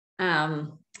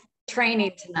um,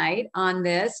 training tonight on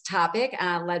this topic,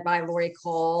 led by Lori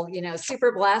Cole. You know,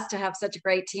 super blessed to have such a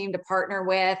great team to partner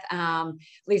with.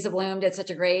 Lisa Bloom did such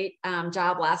a great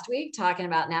job last week talking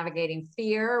about navigating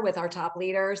fear with our top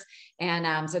leaders.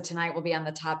 And so tonight we'll be on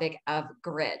the topic of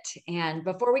grit. And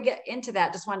before we get into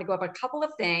that, just wanted to go over a couple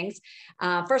of things.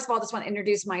 First of all, just want to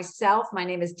introduce myself. My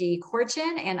name is Dee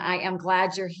Corchin, and I am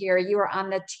glad you're here. You are on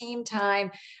the Team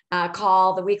Time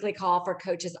call, the weekly call for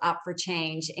Coaches Opt for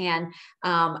Change. And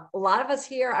a lot of us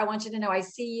here, I want you to know I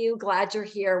see you, glad you're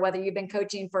here, whether you've been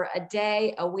coaching for a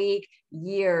day, a week,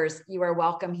 years, you are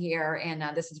welcome here.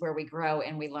 And this is where we grow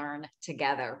and we learn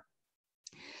together.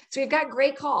 So we've got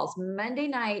great calls. Monday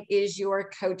night is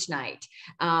your coach night.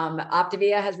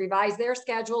 Optavia has revised their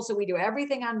schedule, so we do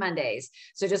everything on Mondays.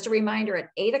 So just a reminder, at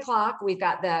 8 o'clock, we've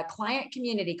got the client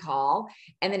community call,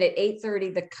 and then at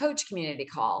 8:30, the coach community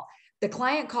call. The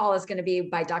client call is going to be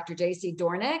by Dr. JC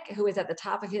Dornick, who is at the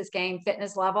top of his game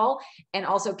fitness level, and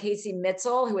also Casey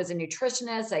Mitzel, who is a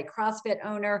nutritionist, a CrossFit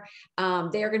owner.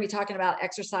 They are going to be talking about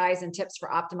exercise and tips for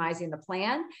optimizing the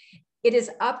plan. It is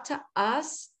up to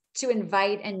us to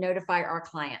invite and notify our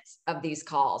clients of these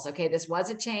calls. Okay, this was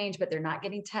a change, but they're not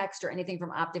getting text or anything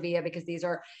from Optavia because these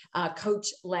are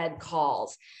coach-led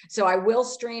calls. So I will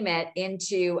stream it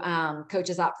into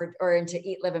Coaches Opt for, or into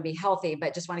Eat, Live, and Be Healthy,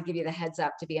 but just want to give you the heads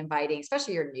up to be inviting,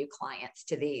 especially your new clients,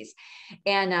 to these.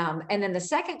 And then the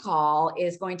second call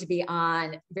is going to be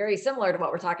on, very similar to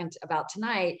what we're talking about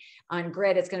tonight, on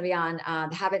grit. It's going to be on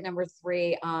habit number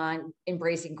 3 on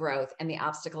embracing growth, and the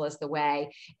obstacle is the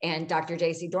way. And Dr.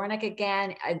 JC Dornick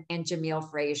again, and Jamil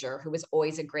Frazier, who was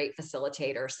always a great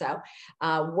facilitator. So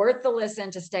worth the listen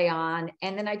to stay on.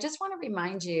 And then I just want to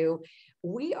remind you,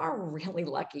 we are really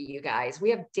lucky, you guys.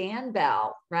 We have Dan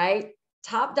Bell, right?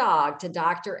 Top dog to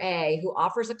Dr. A, who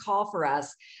offers a call for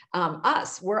us.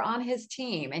 We're on his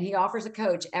team, and he offers a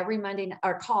coach every Monday,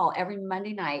 or call every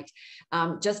Monday night,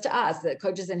 just to us, the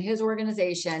coaches in his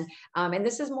organization. And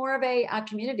this is more of a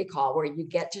community call where you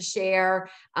get to share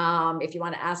if you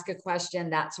want to ask a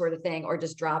question, that sort of thing, or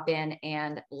just drop in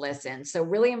and listen. So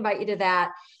really invite you to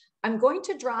that. I'm going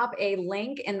to drop a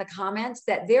link in the comments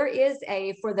that there is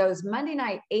for those Monday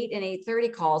night 8 and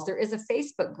 8:30 calls, there is a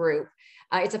Facebook group.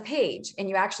 It's a page, and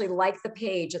you actually like the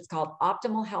page. It's called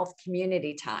Optimal Health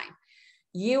Community Time.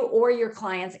 You or your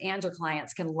clients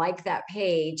can like that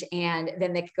page, and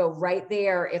then they could go right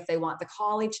there if they want the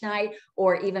call each night,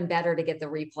 or even better, to get the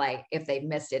replay if they've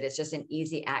missed it. It's just an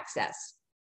easy access.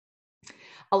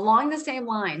 Along the same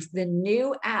lines, the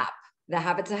new app, the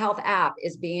Habits of Health app,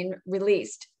 is being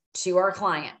released to our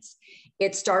clients.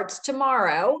 It starts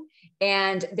tomorrow,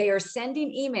 and they are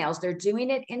sending emails. They're doing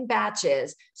it in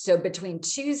batches. So between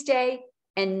Tuesday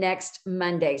and next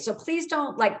Monday. So please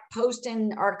don't post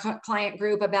in our client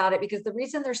group about it, because the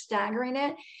reason they're staggering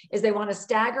it is they want to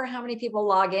stagger how many people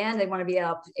log in. They want to be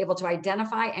able to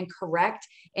identify and correct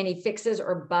any fixes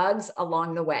or bugs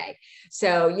along the way.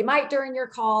 So you might, during your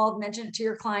call, mention it to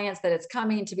your clients that it's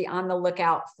coming, to be on the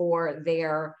lookout for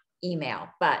their email,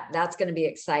 but that's going to be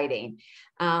exciting.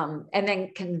 And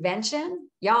then convention,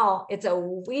 y'all, it's a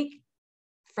week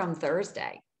from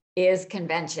Thursday is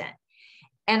convention.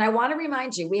 And I want to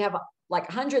remind you, we have like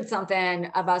 100 something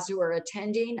of us who are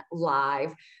attending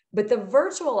live, but the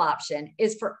virtual option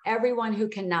is for everyone who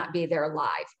cannot be there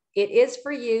live. It is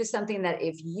for you, something that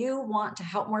if you want to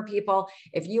help more people,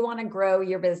 if you want to grow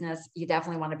your business, you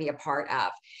definitely want to be a part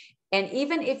of. And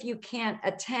even if you can't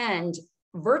attend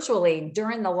virtually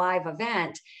during the live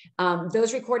event,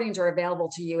 those recordings are available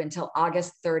to you until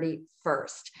August 31st.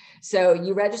 So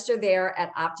you register there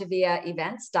at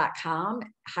optaviaevents.com.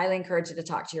 Highly encourage you to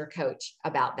talk to your coach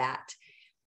about that.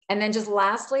 And then just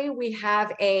lastly, we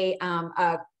have a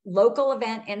local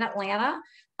event in Atlanta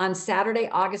on Saturday,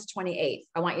 August 28th.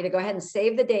 I want you to go ahead and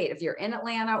save the date. If you're in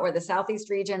Atlanta or the Southeast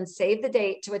region, save the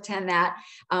date to attend that.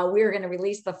 We are going to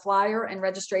release the flyer and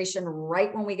registration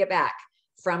right when we get back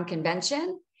from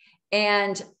convention.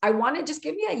 And I want to just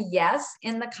give you a yes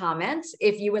in the comments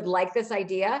if you would like this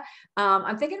idea.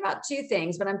 I'm thinking about 2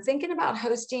 things, but I'm thinking about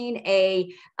hosting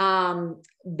a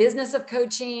business of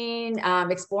coaching,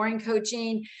 exploring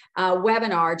coaching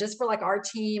webinar just for like our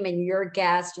team and your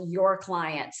guests, your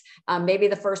clients, maybe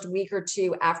the first week or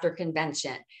 2 after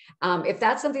convention. If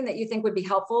that's something that you think would be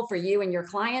helpful for you and your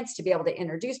clients to be able to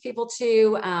introduce people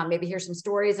to, maybe hear some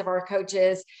stories of our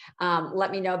coaches, let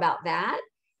me know about that.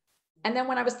 And then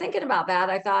when I was thinking about that,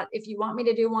 I thought, if you want me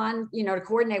to do one, to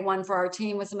coordinate one for our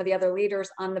team with some of the other leaders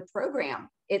on the program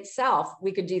itself,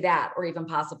 we could do that, or even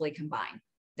possibly combine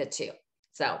the 2.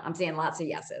 So I'm seeing lots of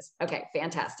yeses. Okay,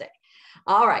 fantastic.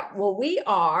 All right. Well, we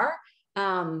are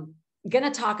going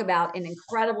to talk about an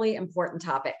incredibly important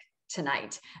topic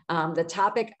tonight. The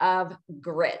topic of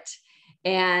grit.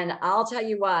 And I'll tell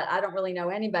you what, I don't really know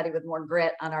anybody with more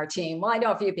grit on our team. Well, I know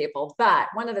a few people, but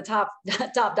one of the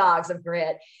top dogs of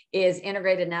grit is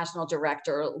Integrated National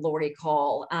Director Lori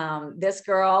Cole. This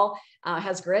girl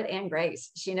has grit and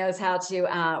grace. She knows how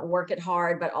to work it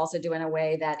hard, but also do it in a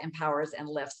way that empowers and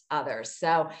lifts others.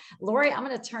 So Lori, I'm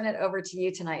going to turn it over to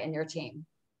you tonight and your team.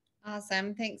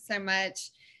 Awesome. Thanks so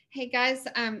much. Hey guys,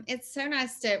 it's so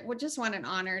nice to, just want an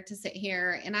honor to sit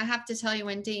here. And I have to tell you,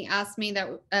 when Dee asked me that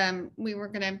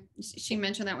she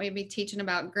mentioned that we'd be teaching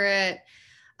about grit.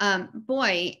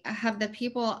 Boy, have the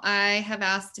people I have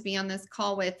asked to be on this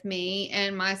call with me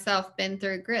and myself been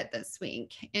through grit this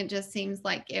week. It just seems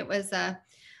like it was a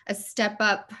step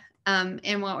up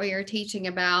in what we were teaching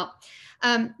about.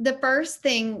 The first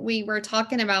thing we were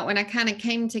talking about when I kind of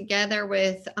came together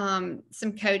with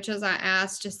some coaches, I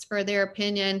asked just for their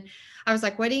opinion. I was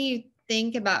like, what do you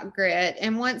think about grit?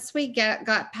 And once we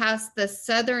got past the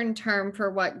Southern term for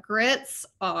what grits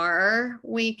are,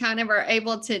 we kind of are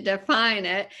able to define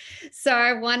it. So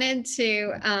I wanted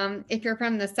to, if you're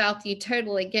from the South, you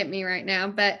totally get me right now,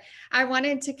 but I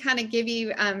wanted to kind of give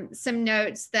you some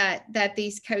notes that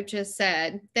these coaches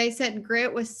said. They said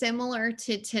grit was similar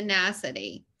to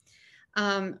tenacity.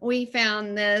 We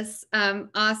found this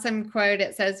awesome quote.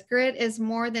 It says, grit is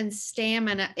more than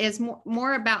stamina, is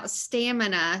more about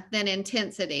stamina than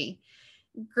intensity.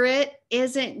 Grit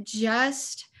isn't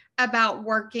just about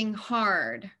working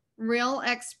hard. Real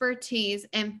expertise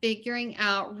and figuring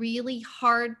out really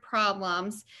hard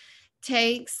problems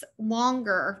takes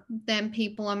longer than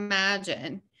people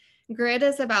imagine. Grit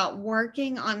is about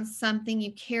working on something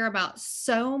you care about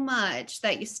so much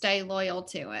that you stay loyal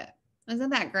to it.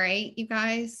 Isn't that great, you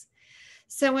guys?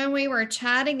 So when we were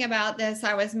chatting about this,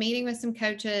 I was meeting with some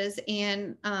coaches,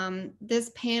 and this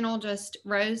panel just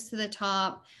rose to the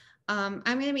top. I'm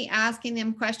going to be asking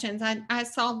them questions. I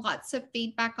saw lots of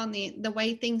feedback on the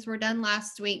way things were done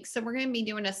last week. So we're going to be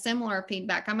doing a similar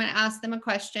feedback. I'm going to ask them a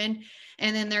question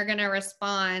and then they're going to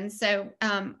respond. So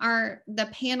the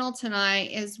panel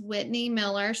tonight is Whitney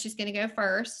Miller. She's going to go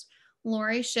first.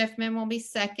 Lori Schiffman will be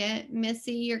second.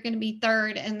 Missy, you're going to be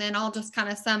third. And then I'll just kind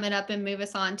of sum it up and move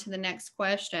us on to the next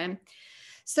question.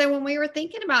 So when we were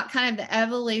thinking about kind of the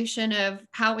evolution of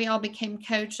how we all became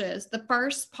coaches, the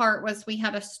first part was we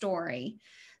had a story.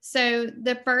 So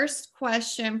the first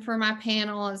question for my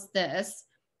panel is this: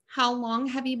 how long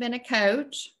have you been a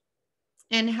coach?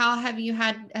 And how have you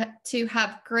had to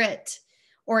have grit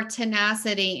or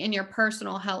tenacity in your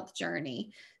personal health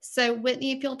journey? So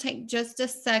Whitney, if you'll take just a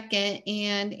second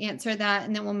and answer that,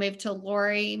 and then we'll move to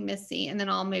Lori, Missy, and then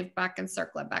I'll move back and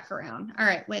circle it back around. All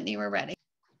right, Whitney, we're ready.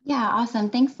 Yeah, awesome.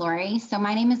 Thanks, Lori. So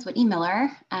my name is Whitney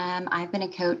Miller. I've been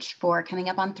a coach for coming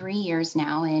up on 3 years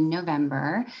now in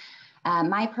November.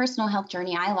 My personal health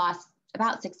journey, I lost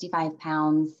about 65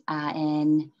 pounds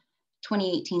in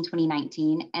 2018,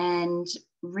 2019. And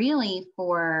really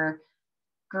for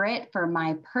grit for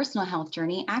my personal health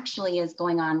journey actually is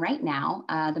going on right now.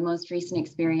 The most recent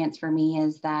experience for me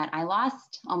is that I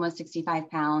lost almost 65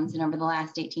 pounds. And over the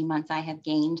last 18 months, I have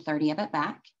gained 30 of it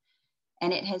back.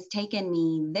 And it has taken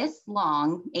me this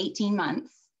long, 18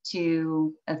 months,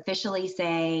 to officially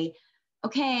say,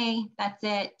 okay, that's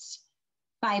it.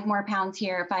 5 more pounds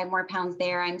here, 5 more pounds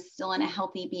there. I'm still in a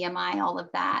healthy BMI, all of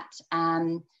that.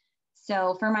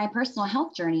 So for my personal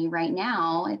health journey right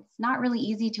now, it's not really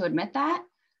easy to admit that.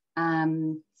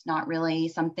 It's not really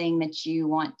something that you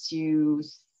want to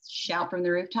shout from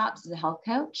the rooftops as a health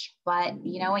coach, but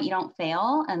you know what? You don't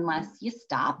fail unless you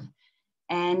stop.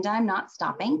 And I'm not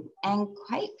stopping. And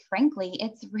quite frankly,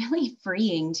 it's really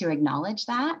freeing to acknowledge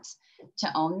that,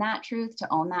 to own that truth, to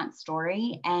own that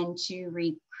story, and to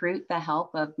recruit the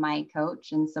help of my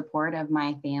coach and support of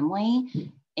my family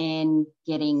in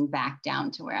getting back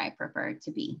down to where I prefer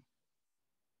to be.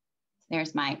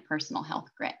 There's my personal health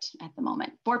grit at the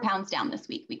moment. 4 pounds down this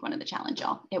week, week 1 of the challenge,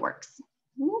 y'all. It works.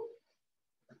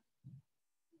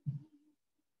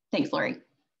 Thanks, Lori.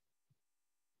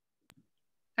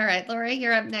 All right, Lori,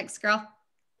 you're up next, girl.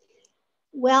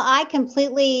 Well, I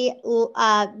completely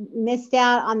missed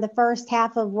out on the first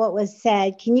half of what was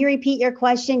said. Can you repeat your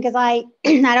question? Because I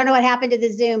don't know what happened to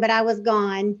the Zoom, but I was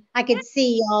gone. I could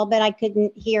see y'all, but I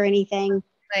couldn't hear anything.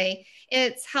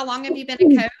 It's how long have you been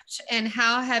a coach, and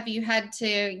how have you had to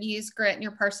use grit in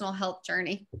your personal health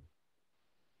journey?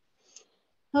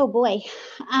 Oh boy.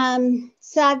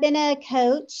 So I've been a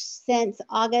coach since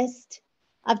August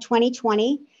of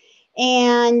 2020.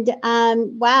 And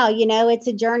wow, you know, it's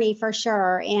a journey for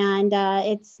sure. And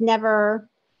it's never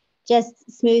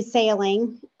just smooth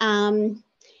sailing.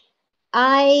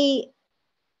 I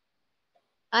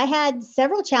I had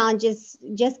several challenges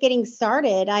just getting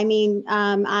started. I mean,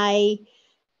 I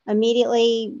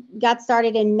immediately got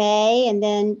started in May, and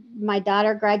then my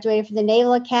daughter graduated from the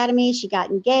Naval Academy. She got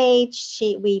engaged.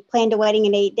 We planned a wedding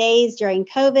in 8 days during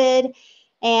COVID.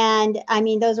 And I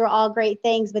mean, those were all great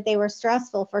things, but they were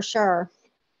stressful for sure.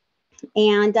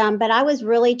 And, but I was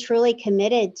really, truly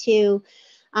committed to,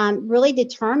 really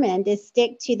determined to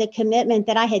stick to the commitment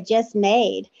that I had just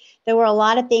made. There were a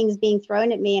lot of things being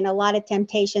thrown at me and a lot of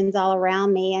temptations all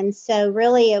around me. And so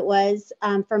really it was,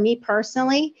 for me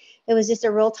personally, it was just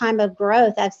a real time of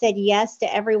growth. I've said yes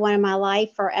to everyone in my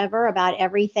life forever about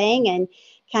everything, and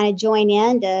kind of join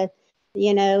in to,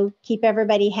 you know, keep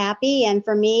everybody happy. And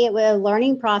for me, it was a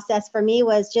learning process. For me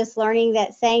was just learning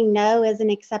that saying no is an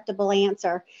acceptable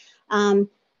answer. I'm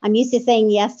used to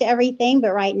saying yes to everything,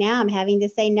 but right now I'm having to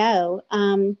say no.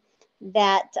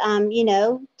 You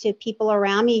know, to people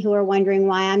around me who are wondering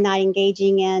why I'm not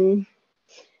engaging in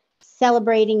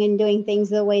celebrating and doing things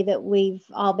the way that we've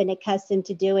all been accustomed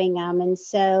to doing them. And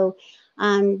so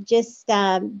just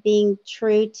being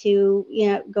true to, you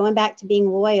know, going back to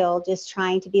being loyal, just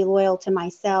trying to be loyal to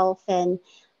myself, and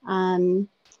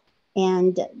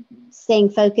staying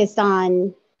focused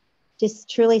on, just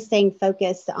truly staying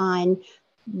focused on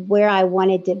where I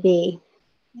wanted to be.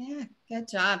 Yeah, good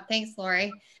job. Thanks,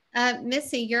 Lori.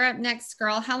 Missy, you're up next,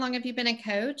 girl. How long have you been a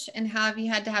coach, and how have you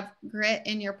had to have grit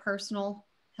in your personal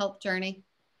health journey?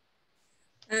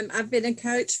 I've been a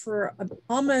coach for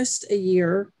almost a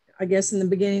year. I guess in the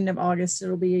beginning of August,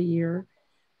 it'll be a year.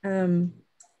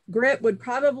 Grit would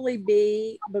probably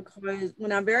be because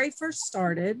when I very first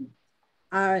started,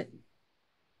 I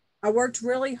worked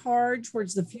really hard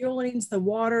towards the fuelings, the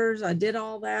waters. I did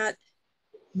all that,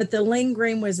 but the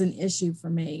lingering was an issue for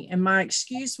me. And my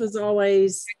excuse was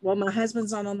always, well, my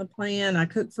husband's not on the plan. I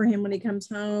cook for him when he comes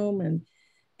home.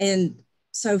 And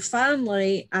so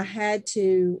finally I had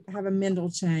to have a mental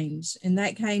change. And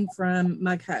that came from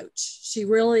my coach. She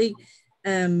really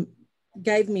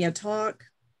gave me a talk.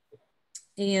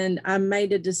 And I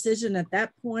made a decision at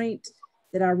that point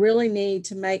that I really need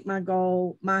to make my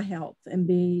goal my health and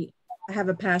have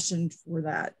a passion for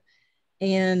that.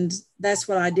 And that's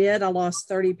what I did. I lost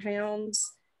 30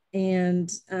 pounds and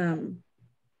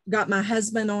got my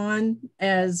husband on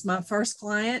as my first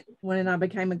client when I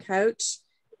became a coach.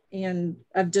 And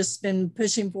I've just been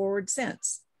pushing forward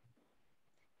since.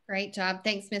 Great job.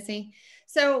 Thanks, Missy.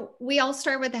 So we all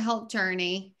start with a health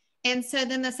journey. And so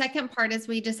then the second part is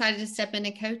we decided to step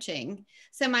into coaching.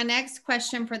 So my next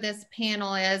question for this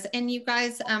panel is, and you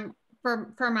guys,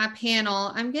 for my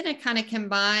panel, I'm going to kind of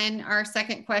combine our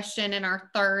second question and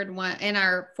our third one and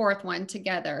our fourth one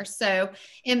together. So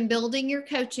in building your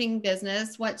coaching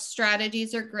business, what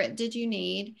strategies or grit did you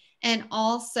need? And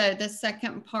also the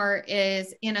second part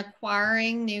is in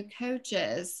acquiring new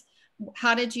coaches,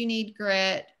 how did you need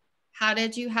grit? How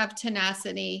did you have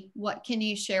tenacity? What can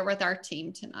you share with our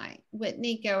team tonight?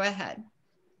 Whitney, go ahead.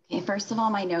 Okay, first of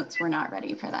all, my notes were not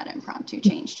ready for that impromptu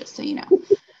change, just so you know.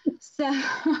 So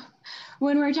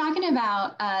when we're talking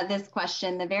about this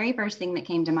question, the very first thing that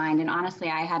came to mind, and honestly,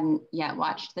 I hadn't yet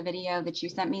watched the video that you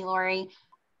sent me, Lori,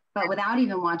 but without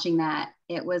even watching that,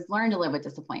 it was learn to live with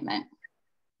disappointment.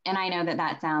 And I know that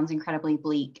that sounds incredibly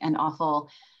bleak and awful,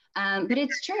 but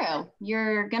it's true.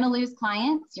 You're going to lose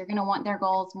clients. You're going to want their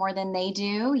goals more than they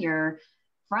do. Your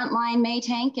front line may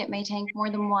tank. It may tank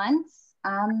more than once.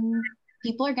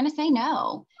 People are going to say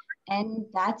no, and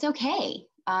that's okay.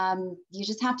 You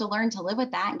just have to learn to live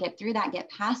with that and get through that, get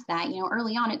past that. You know,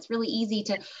 early on, it's really easy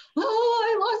to,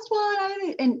 I lost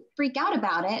one, and freak out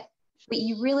about it. But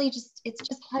you really it's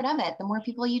just part of it. The more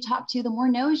people you talk to, the more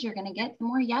no's you're going to get, the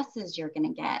more yeses you're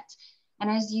going to get. And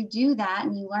as you do that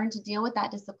and you learn to deal with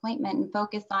that disappointment and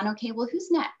focus on, okay, well,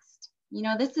 who's next? You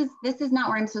know, this is not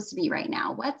where I'm supposed to be right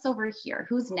now. What's over here?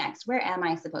 Who's next? Where am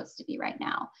I supposed to be right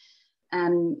now?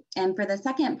 And for the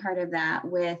second part of that,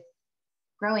 with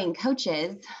growing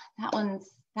coaches, that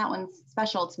one's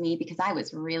special to me because I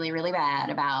was really, really bad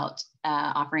about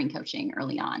offering coaching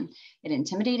early on. It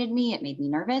intimidated me. It made me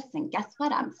nervous. And guess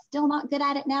what? I'm still not good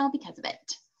at it now because of it.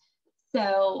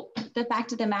 So the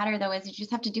fact of the matter, though, is you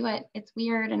just have to do it. It's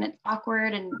weird and it's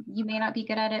awkward and you may not be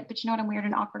good at it, but you know what? I'm weird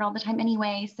and awkward all the time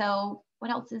anyway. So what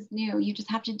else is new? You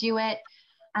just have to do it.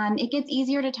 It gets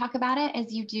easier to talk about it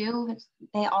as you do.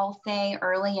 They all say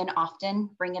early and often,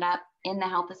 bring it up in the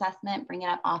health assessment, bring it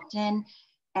up often.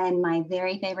 And my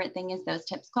very favorite thing is those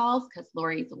tips calls because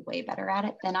Lori's way better at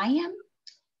it than I am.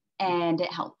 And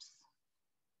it helps.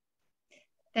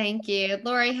 Thank you.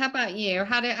 Lori, how about you?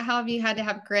 How have you had to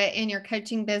have grit in your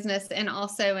coaching business and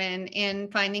also in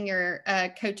finding your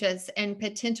coaches and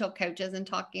potential coaches and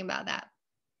talking about that?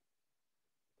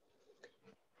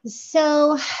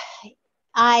 So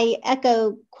I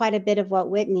echo quite a bit of what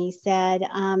Whitney said.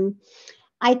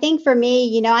 I think for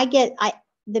me,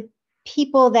 the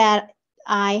people that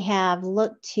I have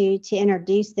looked to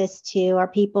introduce this to are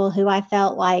people who I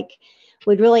felt like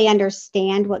would really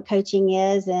understand what coaching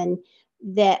is, and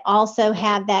that also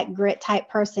have that grit type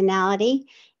personality.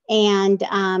 And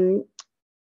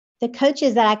the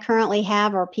coaches that I currently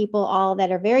have are people all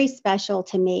that are very special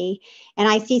to me. And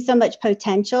I see so much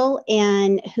potential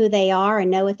in who they are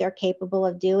and know what they're capable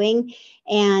of doing.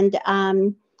 And,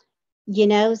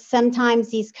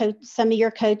 sometimes some of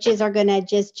your coaches are going to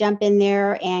just jump in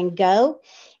there and go.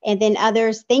 And then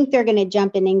others think they're going to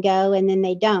jump in and go, and then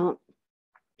they don't.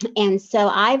 And so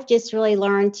I've just really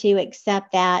learned to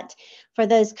accept that for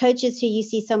those coaches who you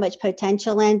see so much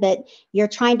potential in, but you're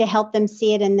trying to help them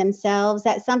see it in themselves,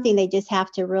 that's something they just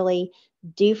have to really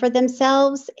do for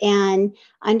themselves. And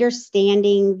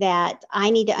understanding that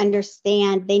they need to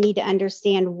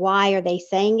understand why are they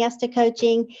saying yes to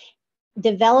coaching,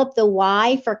 develop the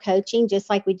why for coaching, just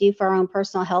like we do for our own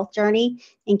personal health journey,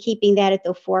 and keeping that at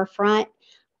the forefront.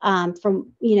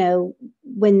 From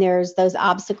when there's those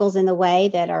obstacles in the way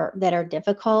that are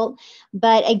difficult.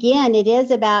 But again, it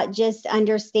is about just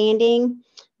understanding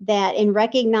that and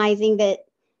recognizing that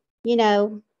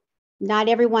not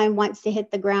everyone wants to hit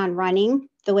the ground running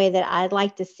the way that I'd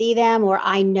like to see them, or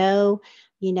I know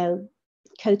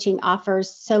coaching offers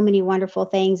so many wonderful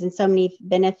things and so many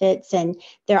benefits, and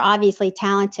they're obviously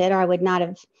talented, or I would not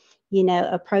have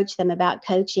approach them about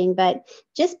coaching. But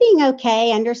just being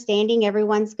okay, understanding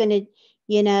everyone's going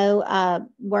to,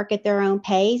 work at their own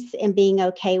pace, and being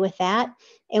okay with that.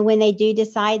 And when they do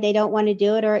decide they don't want to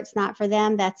do it or it's not for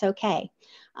them, that's okay.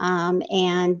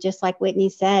 And just like Whitney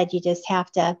said, you just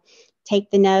have to take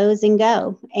the no's and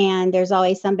go. And there's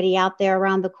always somebody out there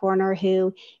around the corner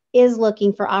who is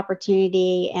looking for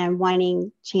opportunity and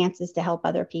wanting chances to help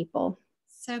other people.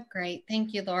 So great.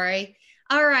 Thank you, Lori.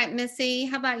 All right, Missy,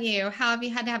 how about you? How have you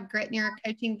had to have grit in your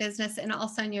coaching business, and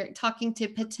also in your talking to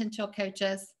potential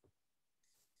coaches?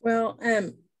 Well,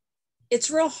 it's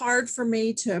real hard for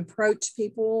me to approach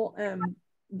people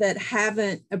that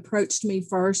haven't approached me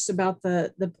first about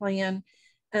the plan.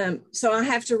 So I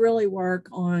have to really work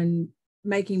on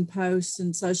making posts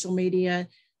and social media.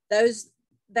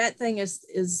 That thing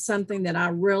is something that I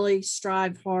really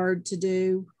strive hard to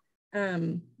do.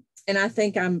 And I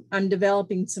think I'm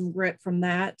developing some grit from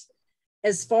that.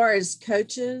 As far as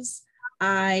coaches,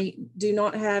 I do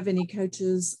not have any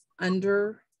coaches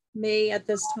under me at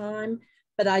this time,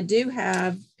 but I do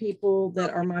have people that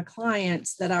are my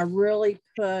clients that I really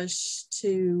push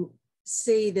to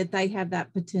see that they have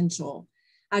that potential.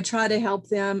 I try to help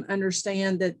them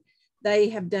understand that they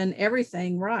have done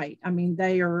everything right. I mean,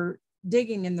 they are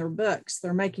digging in their books,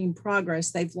 they're making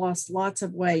progress, they've lost lots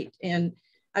of weight, and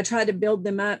I try to build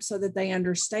them up so that they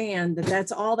understand that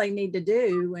that's all they need to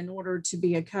do in order to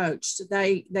be a coach.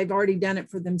 They've already done it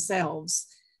for themselves.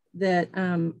 That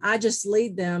I just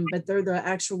lead them, but they're the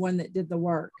actual one that did the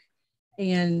work.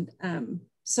 And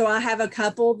so I have a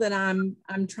couple that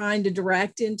I'm trying to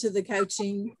direct into the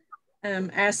coaching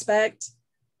aspect,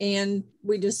 and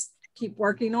we just keep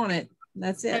working on it.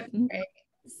 That's it.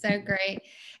 So great.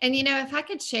 And, if I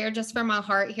could share just from my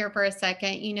heart here for a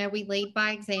second, we lead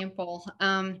by example.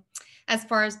 As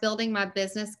far as building my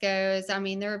business goes, I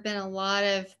mean, there have been a lot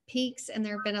of peaks and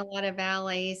there have been a lot of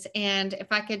valleys. And if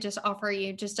I could just offer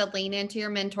you just to lean into your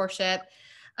mentorship,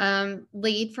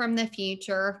 lead from the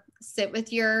future, sit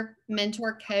with your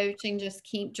mentor coach and just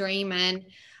keep dreaming.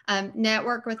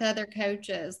 Network with other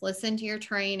coaches, listen to your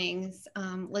trainings,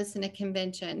 listen to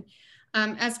convention.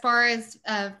 As far as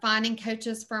finding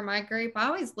coaches for my group, I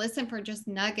always listen for just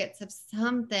nuggets of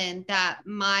something that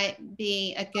might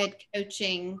be a good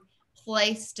coaching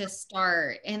place to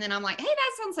start. And then I'm like, hey,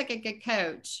 that sounds like a good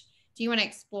coach. Do you want to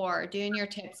explore doing your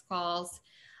tips calls?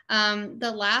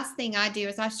 The last thing I do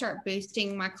is I start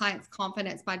boosting my clients'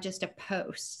 confidence by just a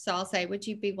post. So I'll say, would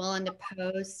you be willing to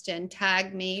post and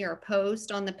tag me or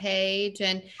post on the page?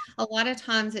 And a lot of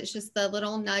times it's just the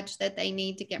little nudge that they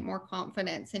need to get more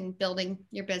confidence in building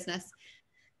your business.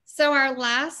 So our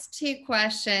last two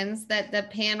questions that the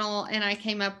panel and I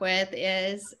came up with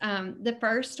is, the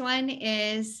first one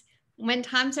is, when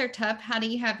times are tough, how do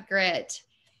you have grit?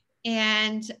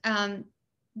 And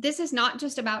this is not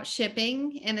just about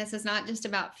shipping, and this is not just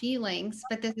about feelings,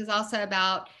 but this is also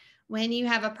about when you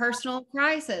have a personal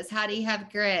crisis, how do you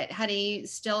have grit? How do you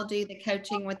still do the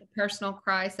coaching with the personal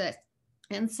crisis?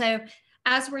 And so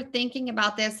as we're thinking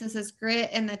about this is grit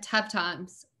in the tough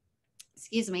times.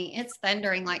 Excuse me, it's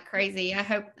thundering like crazy. I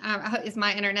hope is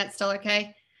my internet still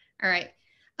okay? All right.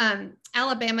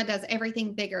 Alabama does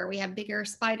everything bigger. We have bigger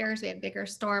spiders, we have bigger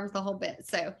storms, the whole bit.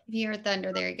 So if you hear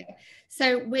thunder, there you go.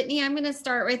 So Whitney, I'm going to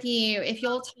start with you. If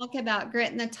you'll talk about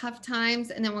grit in the tough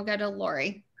times, and then we'll go to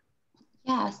Lori.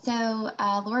 Yeah, so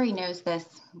Lori knows this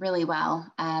really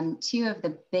well. Two of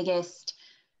the biggest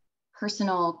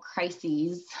personal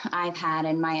crises I've had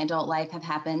in my adult life have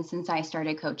happened since I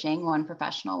started coaching, one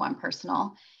professional, one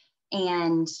personal.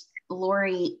 And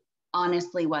Lori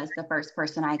honestly was the first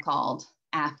person I called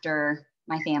after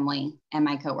my family and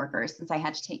my coworkers, since I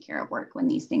had to take care of work when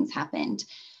these things happened.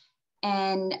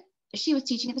 And she was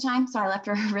teaching at the time, so I left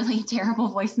her a really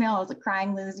terrible voicemail. I was like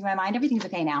crying, losing my mind. Everything's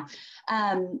okay now.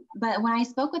 But when I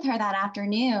spoke with her that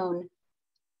afternoon,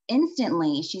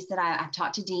 instantly she said, I've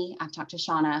talked to Dee, I've talked to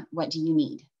Shauna, what do you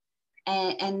need?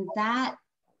 And that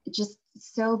just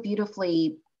so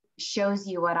beautifully shows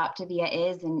you what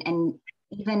Optavia is. And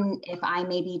even if I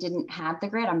maybe didn't have the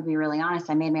grit, I'm gonna be really honest,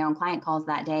 I made my own client calls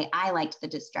that day. I liked the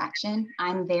distraction.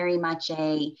 I'm very much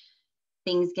a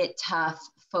things get tough,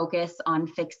 focus on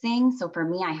fixing. So for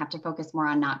me, I have to focus more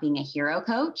on not being a hero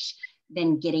coach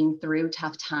than getting through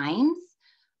tough times.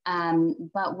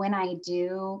 But when I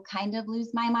do kind of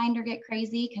lose my mind or get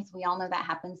crazy, because we all know that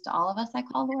happens to all of us, I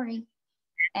call Lori,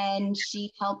 and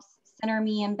she helps center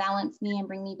me and balance me and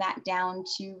bring me back down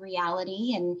to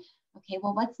reality. And okay,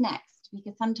 well, what's next?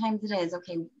 Because sometimes it is,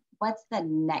 okay, what's the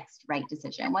next right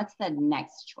decision? What's the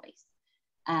next choice?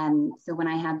 So when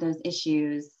I have those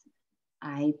issues,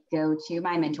 I go to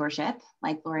my mentorship,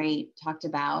 like Lori talked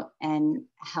about, and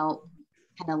help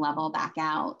kind of level back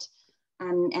out.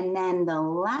 And then the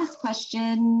last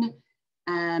question,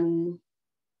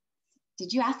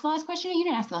 did you ask the last question? Or you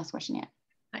didn't ask the last question yet.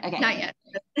 Okay. Not yet.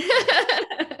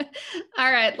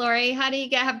 All right, Lori, how do you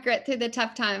have grit through the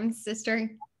tough times, sister?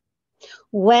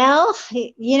 Well,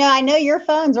 I know your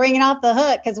phone's ringing off the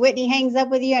hook because Whitney hangs up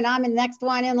with you and I'm the next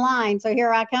one in line. So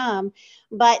here I come.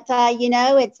 But,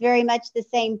 it's very much the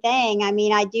same thing. I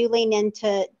mean, I do lean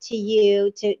into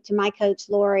to my coach,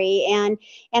 Lori. And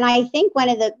I think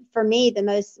for me, the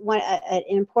most an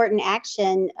important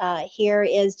action here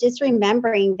is just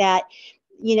remembering that,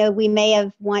 we may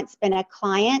have once been a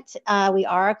client. We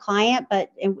are a client,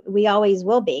 but we always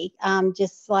will be.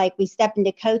 Just like we step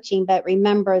into coaching, but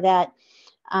remember that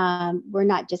we're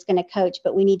not just going to coach,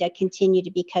 but we need to continue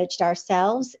to be coached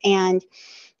ourselves. And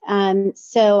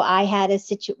so I had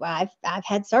I've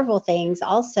had several things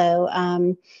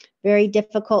also, very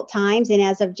difficult times. And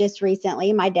as of just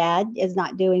recently, my dad is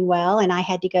not doing well, and I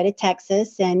had to go to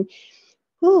Texas, and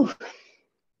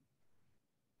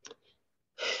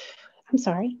I'm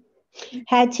sorry,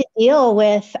 had to deal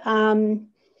with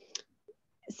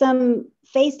some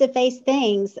face-to-face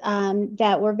things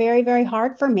that were very, very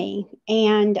hard for me,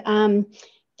 and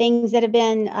things that have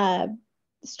been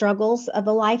struggles of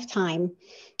a lifetime.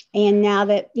 And now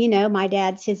that, my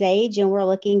dad's his age and we're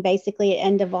looking basically at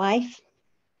end of life,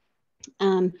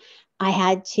 I'm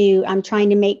trying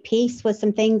to make peace with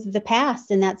some things of the past,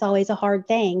 and that's always a hard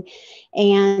thing.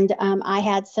 And I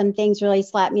had some things really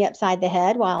slap me upside the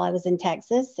head while I was in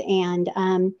Texas, and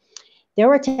there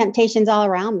were temptations all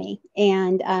around me.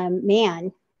 And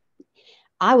man,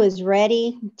 I was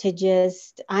ready to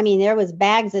there was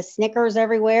bags of Snickers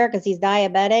everywhere because he's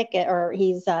diabetic, or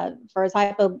he's for his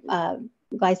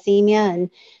hypoglycemia, and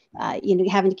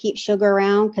having to keep sugar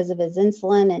around because of his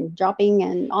insulin and dropping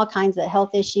and all kinds of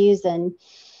health issues. And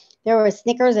there were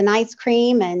Snickers and ice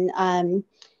cream, and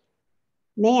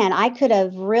man, I could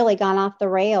have really gone off the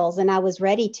rails, and I was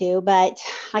ready to, but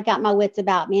I got my wits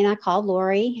about me, and I called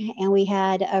Lori, and we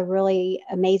had a really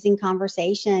amazing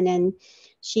conversation, and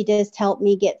she just helped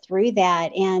me get through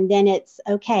that. And then it's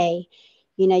okay.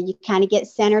 You kind of get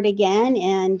centered again,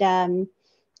 and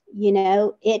we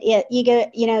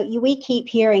keep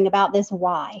hearing about this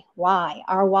why.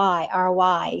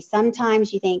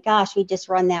 Sometimes you think, gosh, we just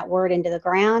run that word into the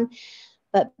ground.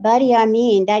 But buddy,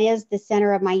 that is the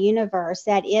center of my universe.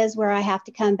 That is where I have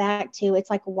to come back to. It's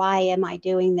like, why am I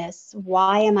doing this?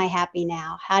 Why am I happy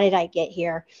now? How did I get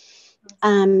here?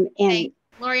 Hey,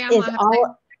 Lori,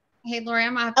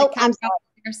 I'm gonna have to cut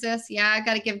here, sis. Yeah, I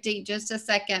got to give Dee just a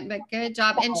second, but good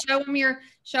job. And show them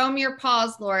your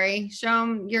paws, Lori. Show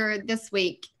them your this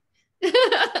week.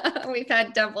 We've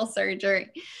had double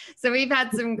surgery, so we've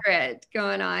had some grit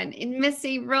going on. And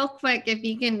Missy, real quick, if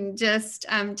you can just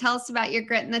tell us about your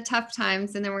grit in the tough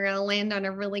times, and then we're going to land on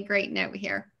a really great note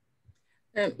here.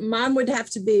 Mine would have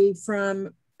to be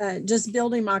from just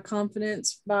building my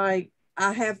confidence I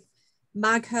have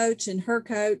my coach and her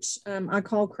coach. I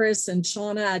call Chris and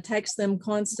Shauna. I text them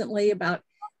constantly about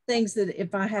things that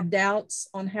if I have doubts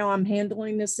on how I'm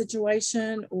handling this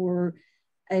situation, or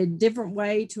a different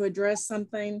way to address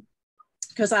something,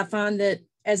 because I find that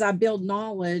as I build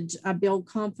knowledge, I build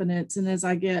confidence. And as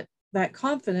I get that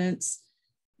confidence,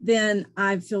 then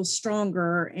I feel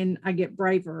stronger and I get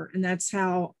braver. And that's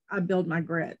how I build my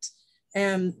grit.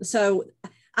 And so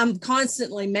I'm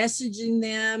constantly messaging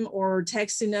them or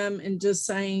texting them and just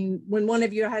saying, when one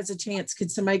of you has a chance,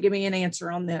 could somebody give me an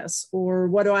answer on this? Or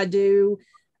what do I do?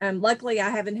 Luckily, I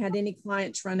haven't had any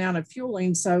clients run out of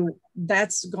fueling. So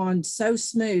that's gone so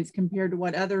smooth compared to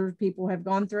what other people have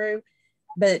gone through.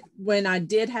 But when I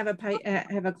did have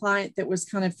a client that was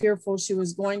kind of fearful she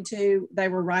was going to, they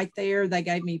were right there. They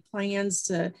gave me plans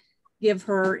to give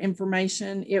her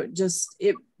information.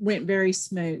 It went very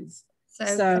smooth.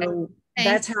 So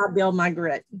that's how I build my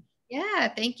grit. Yeah,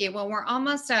 thank you. Well, we're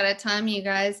almost out of time, you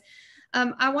guys.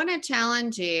 I want to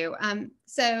challenge you.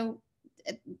 So,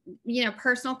 you know,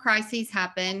 personal crises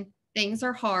happen. Things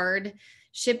are hard.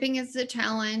 Shipping is a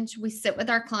challenge. We sit with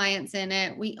our clients in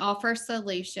it. We offer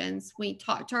solutions. We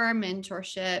talk to our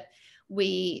mentorship.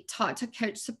 We talk to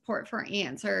coach support for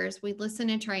answers. We listen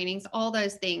to trainings, all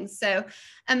those things. So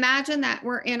imagine that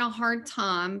we're in a hard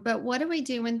time, but what do we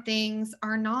do when things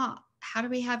are not? How do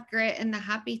we have grit in the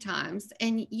happy times?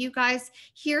 And you guys,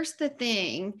 here's the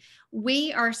thing.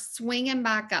 We are swinging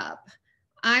back up.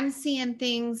 I'm seeing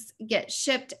things get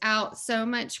shipped out so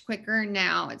much quicker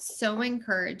now. It's so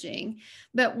encouraging.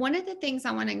 But one of the things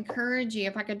I want to encourage you,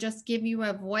 if I could just give you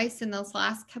a voice in those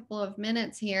last couple of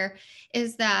minutes here,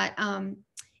 is that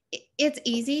it's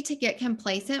easy to get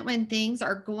complacent when things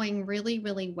are going really,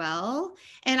 really well.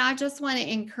 And I just want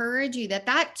to encourage you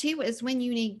that too is when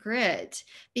you need grit,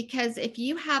 because if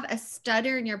you have a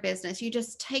stutter in your business, you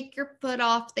just take your foot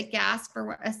off the gas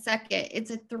for a second.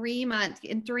 It's in 3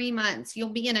 months, you'll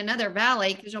be in another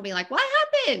valley because you'll be like, what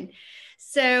happened?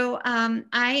 So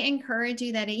I encourage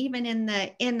you that even in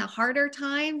the harder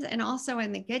times and also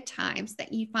in the good times,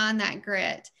 that you find that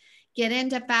grit. Get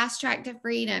into Fast Track to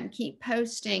Freedom, keep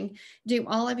posting, do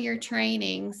all of your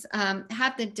trainings,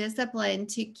 have the discipline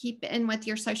to keep in with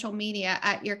your social media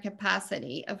at your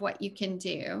capacity of what you can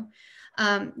do.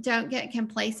 Don't get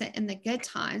complacent in the good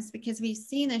times, because we've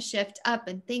seen a shift up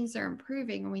and things are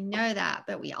improving and we know that,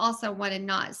 but we also want to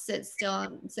not sit still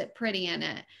and sit pretty in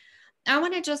it. I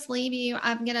want to just leave you.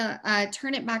 I'm going to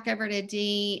turn it back over to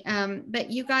Dee.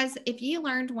 But you guys, if you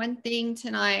learned one thing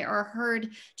tonight or heard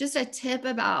just a tip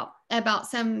about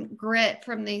some grit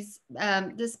from this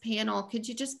panel, could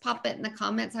you just pop it in the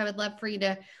comments? I would love for you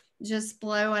to just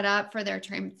blow it up for their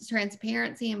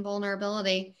transparency and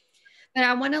vulnerability. But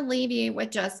I want to leave you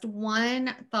with just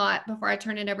one thought before I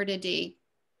turn it over to Dee.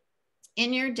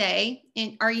 In your day,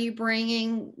 are you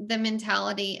bringing the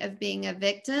mentality of being a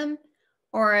victim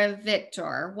or a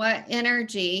victor? What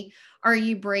energy are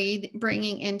you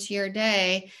bringing into your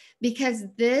day? Because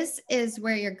this is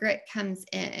where your grit comes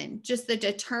in. Just the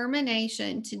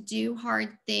determination to do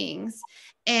hard things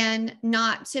and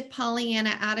not to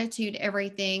Pollyanna attitude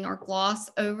everything or gloss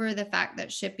over the fact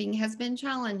that shipping has been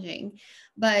challenging,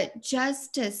 but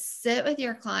just to sit with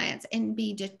your clients and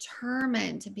be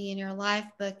determined to be in your life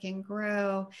book and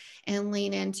grow and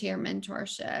lean into your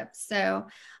mentorship. So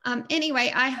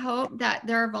anyway, I hope that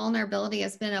their vulnerability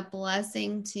has been a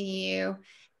blessing to you.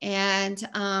 And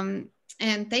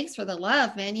thanks for the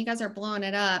love, man. You guys are blowing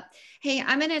it up. Hey,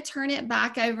 I'm going to turn it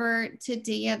back over to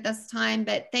Dee at this time,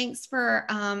 but thanks for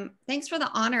the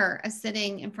honor of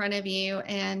sitting in front of you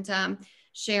and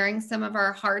sharing some of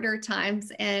our harder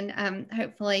times, and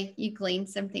hopefully you gleaned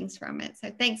some things from it.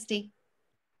 So thanks, Dee.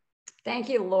 Thank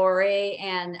you, Lori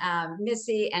and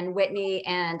Missy and Whitney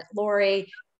and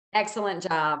Lori. Excellent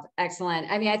job.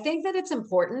 Excellent. I mean, I think that it's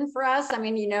important for us. I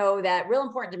mean, you know, that real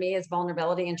important to me is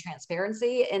vulnerability and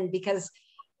transparency. And because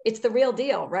it's the real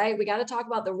deal, right? We got to talk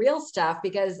about the real stuff,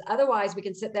 because otherwise we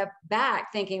can sit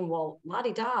back thinking, well,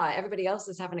 la-di-da, everybody else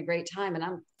is having a great time and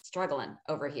I'm struggling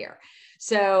over here.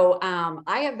 So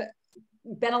I have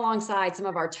been alongside some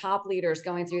of our top leaders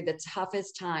going through the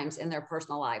toughest times in their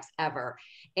personal lives ever.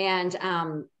 And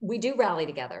we do rally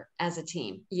together as a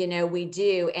team, you know, we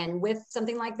do. And with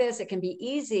something like this, it can be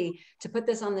easy to put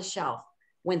this on the shelf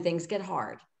when things get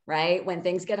hard, right? When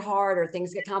things get hard or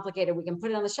things get complicated, we can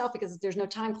put it on the shelf because there's no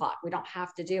time clock. We don't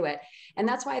have to do it. And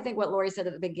that's why I think what Lori said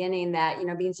at the beginning, that, you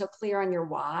know, being so clear on your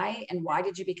why and why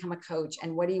did you become a coach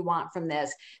and what do you want from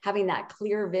this, having that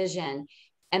clear vision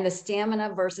and the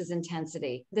stamina versus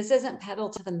intensity. This isn't pedal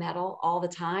to the metal all the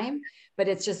time, but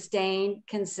it's just staying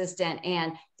consistent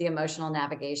and the emotional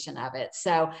navigation of it.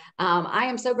 So I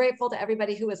am so grateful to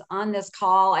everybody who was on this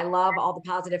call. I love all the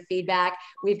positive feedback.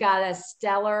 We've got a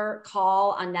stellar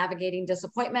call on navigating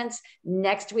disappointments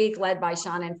next week, led by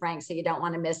Sean and Frank, so you don't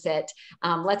want to miss it.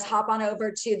 Let's hop on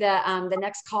over to the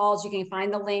next calls. You can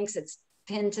find the links. It's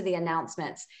pinned to the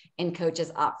announcements in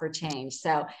Coaches Opt for Change.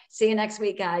 So see you next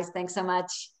week, guys. Thanks so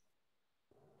much.